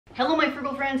Hello my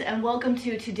frugal friends and welcome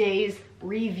to today's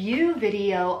review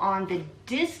video on the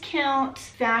discount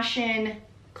fashion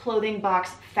clothing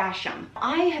box Fashom.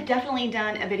 I have definitely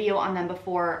done a video on them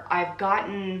before. I've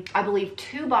gotten, I believe,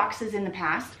 2 boxes in the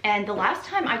past, and the last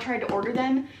time I tried to order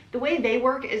them, the way they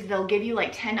work is they'll give you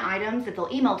like 10 items that they'll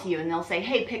email to you and they'll say,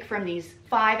 hey, pick from these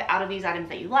 5 out of these items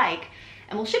that you like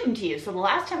and we'll ship them to you. So the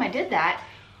last time I did that,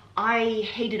 I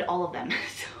hated all of them,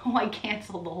 so I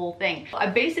canceled the whole thing. I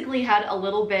basically had a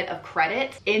little bit of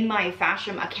credit in my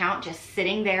Fashom account just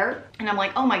sitting there, and I'm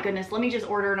like, oh my goodness, let me just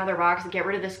order another box, get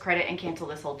rid of this credit, and cancel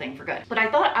this whole thing for good. But I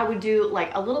thought I would do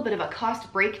like a little bit of a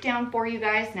cost breakdown for you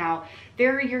guys. Now,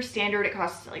 they're your standard, it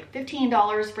costs like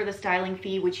 $15 for the styling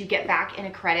fee, which you get back in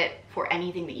a credit for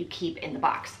anything that you keep in the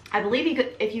box. I believe you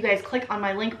could, if you guys click on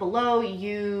my link below,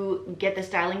 you get the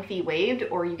styling fee waived,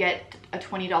 or you get a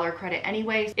 $20 credit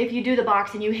anyways if you do the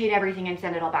box and you hate everything and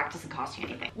send it all back. Doesn't cost you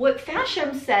anything. What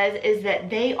Fashom says is that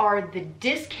they are the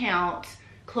discount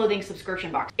clothing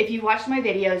subscription box. If you've watched my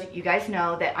videos, you guys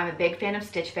know that I'm a big fan of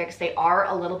Stitch Fix. They are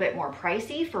a little bit more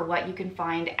pricey for what you can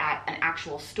find at an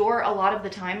actual store a lot of the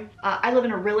time. I live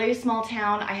in a really small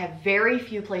town. I have very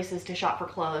few places to shop for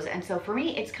clothes, and so for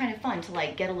me it's kind of fun to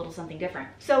like get a little something different.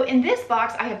 So in this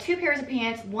box I have 2 pairs of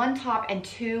pants, 1 top, and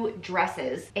 2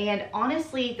 dresses, and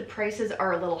honestly the prices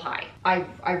are a little high.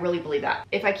 I really believe that.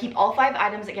 If I keep all 5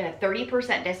 items, I get a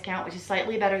 30% discount, which is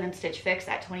slightly better than Stitch Fix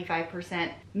at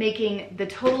 25%, making the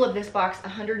total of this box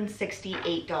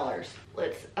 $168.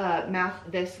 Let's math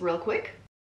this real quick.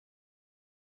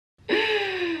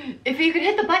 If you could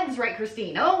hit the buttons right,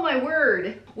 Christine. Oh my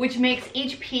word. Which makes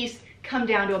each piece come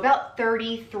down to about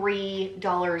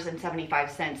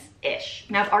 $33.75-ish.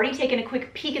 Now, I've already taken a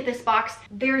quick peek at this box.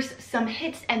 There's some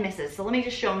hits and misses, so let me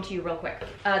just show them to you real quick.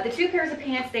 The 2 pairs of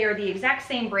pants, they are the exact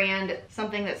same brand,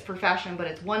 something that's for fashion, but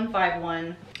it's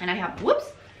 151, and I have,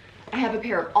 whoops, I have a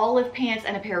pair of olive pants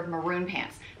and a pair of maroon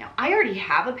pants. Now, I already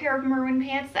have a pair of maroon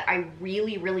pants that I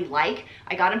really, really like.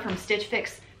 I got them from Stitch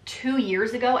Fix 2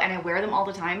 years ago and I wear them all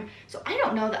the time. So I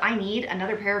don't know that I need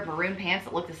another pair of maroon pants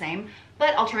that look the same,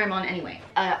 but I'll try them on anyway.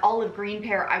 Olive green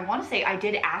pair, I wanna say I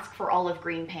did ask for olive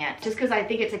green pants just because I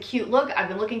think it's a cute look. I've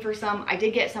been looking for some. I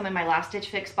did get some in my last Stitch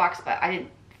Fix box, but I didn't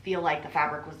feel like the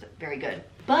fabric was very good.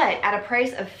 But at a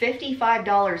price of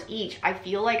 $55 each, I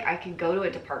feel like I could go to a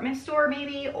department store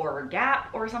maybe, or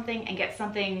Gap or something, and get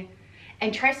something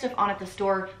and try stuff on at the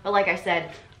store. But like I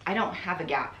said, I don't have a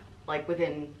Gap like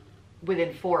within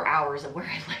 4 hours of where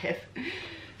I live.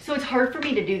 So it's hard for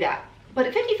me to do that. But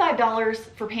at $55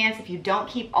 for pants, if you don't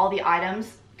keep all the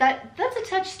items, that's a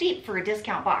touch steep for a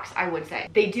discount box, I would say.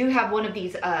 They do have one of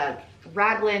these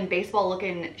raglan baseball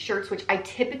looking shirts, which I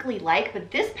typically like, but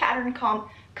this pattern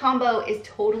combo is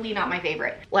totally not my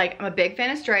favorite. Like, I'm a big fan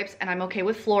of stripes and I'm okay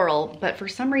with floral, but for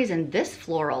some reason this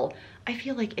floral I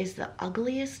feel like is the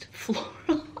ugliest floral.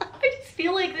 I just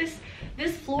feel like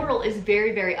this floral is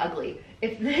very, very ugly.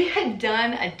 If they had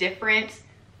done a different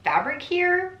fabric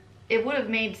here, it would have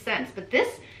made sense, but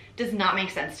this does not make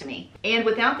sense to me. And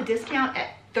without the discount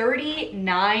at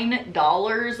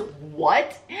 $39,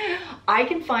 what? I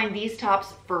can find these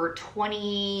tops for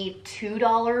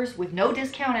 $22 with no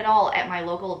discount at all at my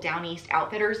local Down East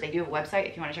Outfitters. They do have a website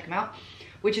if you want to check them out,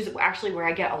 which is actually where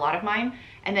I get a lot of mine.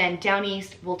 And then Down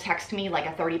East will text me like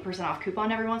a 30% off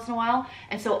coupon every once in a while.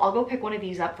 And so I'll go pick one of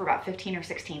these up for about $15 or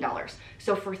 $16.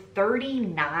 So for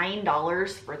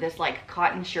 $39 for this like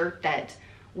cotton shirt that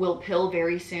will pill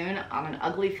very soon on an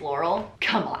ugly floral,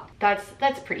 come on, that's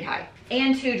pretty high.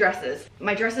 And 2 dresses.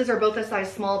 My dresses are both a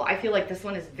size small, but I feel like this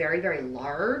one is very, very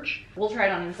large. We'll try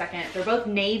it on in a second. They're both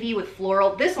navy with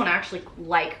floral. This one I actually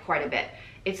like quite a bit.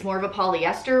 It's more of a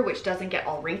polyester, which doesn't get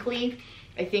all wrinkly.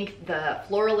 I think the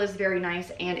floral is very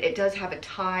nice, and it does have a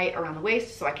tie around the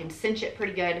waist, so I can cinch it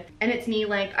pretty good. And it's knee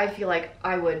length. I feel like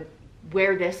I would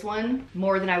wear this one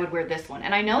more than I would wear this one.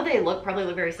 And I know they probably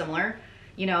look very similar.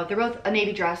 You know, they're both a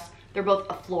navy dress, they're both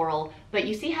a floral, but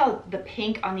you see how the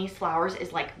pink on these flowers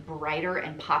is like brighter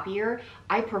and poppier?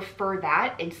 I prefer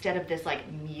that instead of this like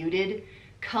muted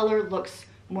color. Looks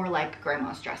more like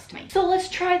grandma's dress to me. So let's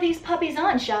try these puppies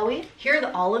on, shall we? Here are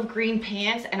the olive green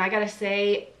pants, and I gotta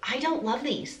say, I don't love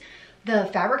these. The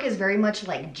fabric is very much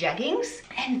like jeggings,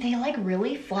 and they like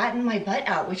really flatten my butt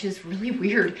out, which is really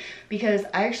weird because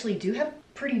I actually do have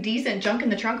pretty decent junk in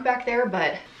the trunk back there,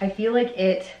 but I feel like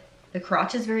the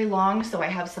crotch is very long, so I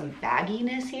have some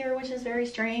bagginess here, which is very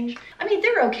strange. I mean,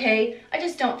 they're okay. I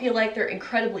just don't feel like they're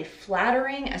incredibly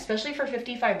flattering, especially for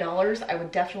 $55. I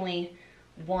would definitely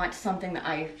want something that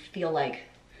I feel like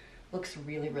looks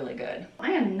really, really good.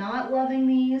 I am not loving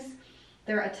these.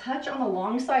 They're a touch on the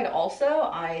long side also.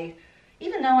 I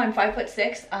Even though I'm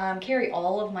 5'6", carry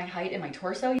all of my height in my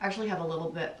torso. I actually have a little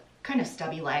bit kind of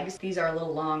stubby legs. These are a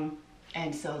little long,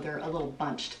 and so they're a little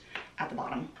bunched at the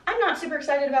bottom. I'm not super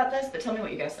excited about this, but tell me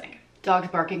what you guys think. Dog's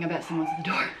barking, I bet someone's at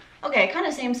the door. Okay, kind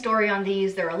of same story on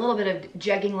these. They're a little bit of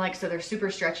jegging-like, so they're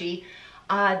super stretchy.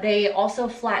 They also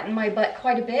flatten my butt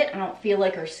quite a bit. I don't feel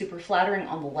like are super flattering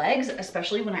on the legs,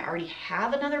 especially when I already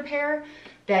have another pair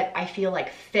that I feel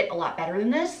like fit a lot better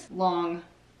than this. Long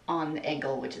on the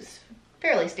ankle, which is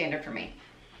fairly standard for me.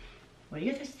 What do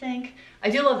you guys think?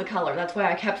 I do love the color. That's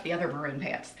why I kept the other maroon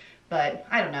pants. But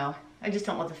I don't know. I just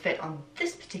don't love the fit on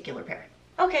this particular pair.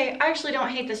 Okay, I actually don't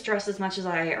hate this dress as much as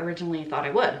I originally thought I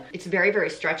would. It's very, very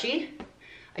stretchy.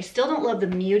 I still don't love the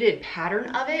muted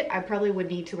pattern of it. I probably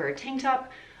would need to wear a tank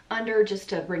top under just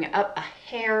to bring it up a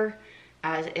hair,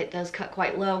 as it does cut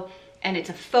quite low. And it's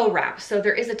a faux wrap, so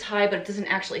there is a tie, but it doesn't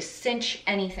actually cinch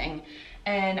anything.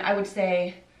 And I would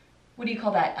say, what do you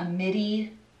call that? A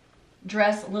midi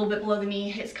dress, a little bit below the knee,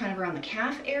 hits kind of around the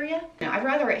calf area. Now, I'd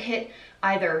rather it hit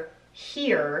either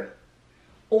here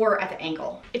or at the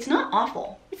ankle. It's not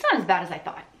awful. It's not as bad as I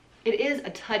thought. It is a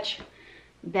touch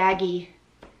baggy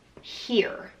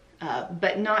here,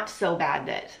 but not so bad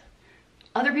that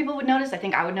other people would notice. I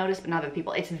think I would notice, but not other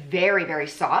people. It's very, very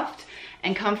soft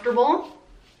and comfortable.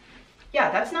 Yeah,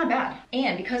 that's not bad.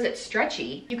 And because it's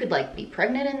stretchy, you could like be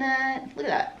pregnant in that. Look at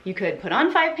that. You could put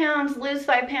on 5 pounds, lose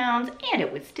 5 pounds, and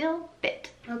it would still fit.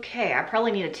 Okay, I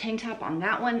probably need a tank top on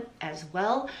that one as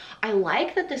well. I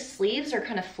like that the sleeves are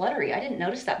kind of fluttery. I didn't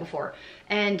notice that before.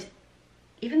 And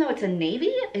even though it's a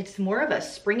navy, it's more of a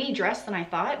springy dress than I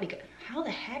thought. Because how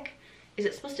the heck is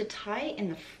it supposed to tie in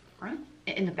the front?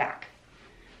 In the back.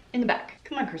 In the back.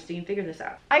 Come on, Christine, figure this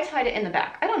out. I tied it in the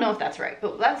back. I don't know if that's right,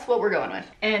 but that's what we're going with.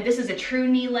 And this is a true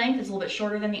knee length. It's a little bit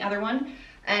shorter than the other one.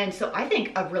 And so I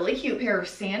think a really cute pair of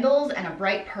sandals and a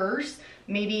bright purse,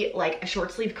 maybe like a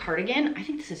short sleeve cardigan. I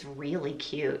think this is really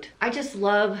cute. I just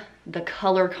love the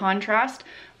color contrast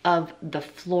of the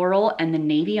floral and the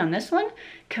navy on this one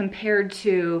compared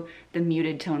to the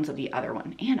muted tones of the other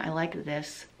one. And I like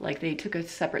this, like they took a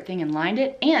separate thing and lined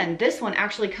it. And this one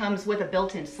actually comes with a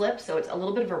built-in slip, so it's a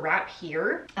little bit of a wrap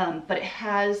here, but it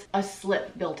has a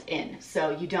slip built in, so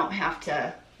you don't have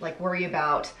to like worry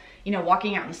about, you know,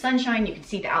 walking out in the sunshine. You can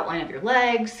see the outline of your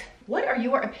legs. What are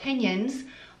your opinions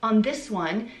on this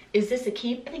one? Is this a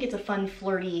keep? I think it's a fun,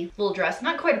 flirty little dress.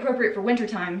 Not quite appropriate for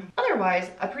wintertime. Otherwise,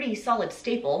 a pretty solid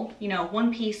staple. You know,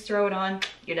 one piece, throw it on,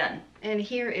 you're done. And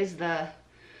here is the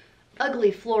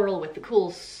ugly floral with the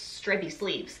cool stripy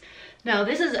sleeves. Now,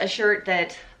 this is a shirt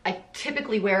that I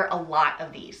typically wear a lot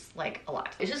of these, like a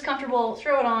lot. It's just comfortable,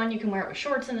 throw it on. You can wear it with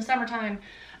shorts in the summertime.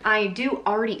 I do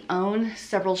already own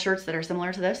several shirts that are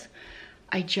similar to this.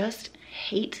 I just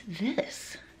hate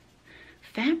this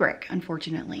fabric,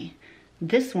 unfortunately.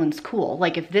 This one's cool.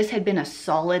 Like if this had been a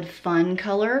solid, fun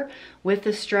color with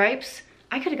the stripes,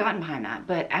 I could have gotten behind that.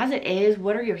 But as it is,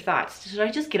 what are your thoughts? Should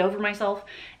I just get over myself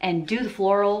and do the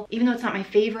floral? Even though it's not my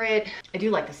favorite, I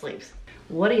do like the sleeves.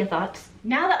 What are your thoughts?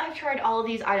 Now that I've tried all of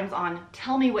these items on,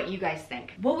 tell me what you guys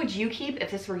think. What would you keep if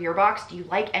this were your box? Do you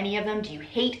like any of them? Do you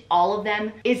hate all of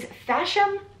them? Is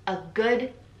Fashom a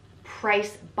good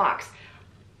price box?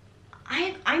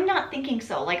 I'm not thinking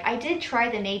so. Like I did try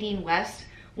the Nadine West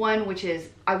one, which is,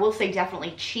 I will say,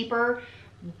 definitely cheaper.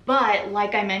 But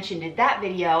like I mentioned in that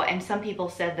video, and some people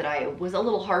said that I was a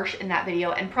little harsh in that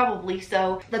video, and probably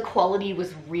so, the quality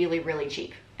was really, really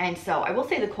cheap. And so I will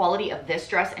say the quality of this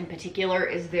dress in particular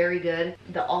is very good.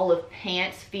 The olive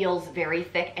pants feels very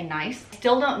thick and nice.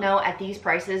 Still don't know at these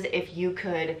prices if you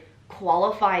could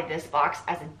qualify this box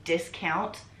as a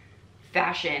discount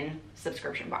fashion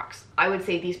subscription box. I would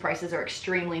say these prices are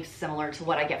extremely similar to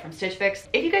what I get from Stitch Fix.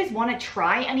 If you guys want to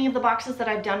try any of the boxes that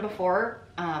I've done before,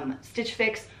 Stitch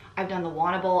Fix, I've done the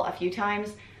Wannable a few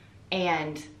times,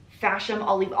 and Fashom,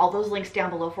 I'll leave all those links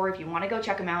down below for if you want to go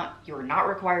check them out. You're not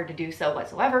required to do so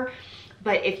whatsoever.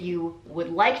 But if you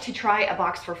would like to try a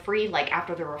box for free, like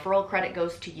after the referral credit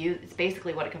goes to you, it's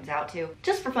basically what it comes out to.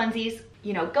 Just for funsies,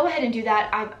 you know, go ahead and do that.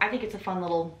 I think it's a fun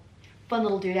little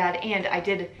doodad. And I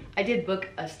did book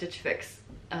a Stitch Fix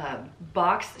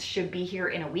box. Should be here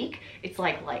in a week. It's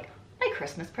like my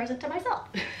Christmas present to myself.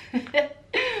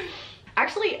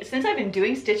 Actually, since I've been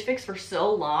doing Stitch Fix for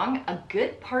so long, a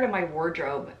good part of my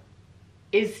wardrobe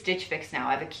is Stitch Fix now.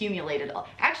 I've accumulated,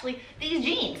 actually, these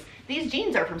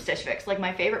jeans are from Stitch Fix, like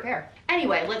my favorite pair.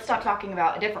 Anyway, let's stop talking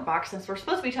about a different box since we're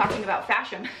supposed to be talking about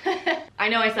Fashom. I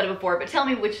know I said it before, but tell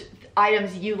me which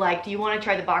items you like. Do you want to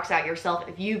try the box out yourself?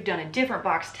 If you've done a different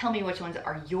box, tell me which ones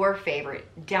are your favorite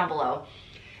down below.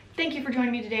 Thank you for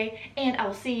joining me today, and I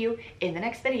will see you in the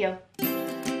next video.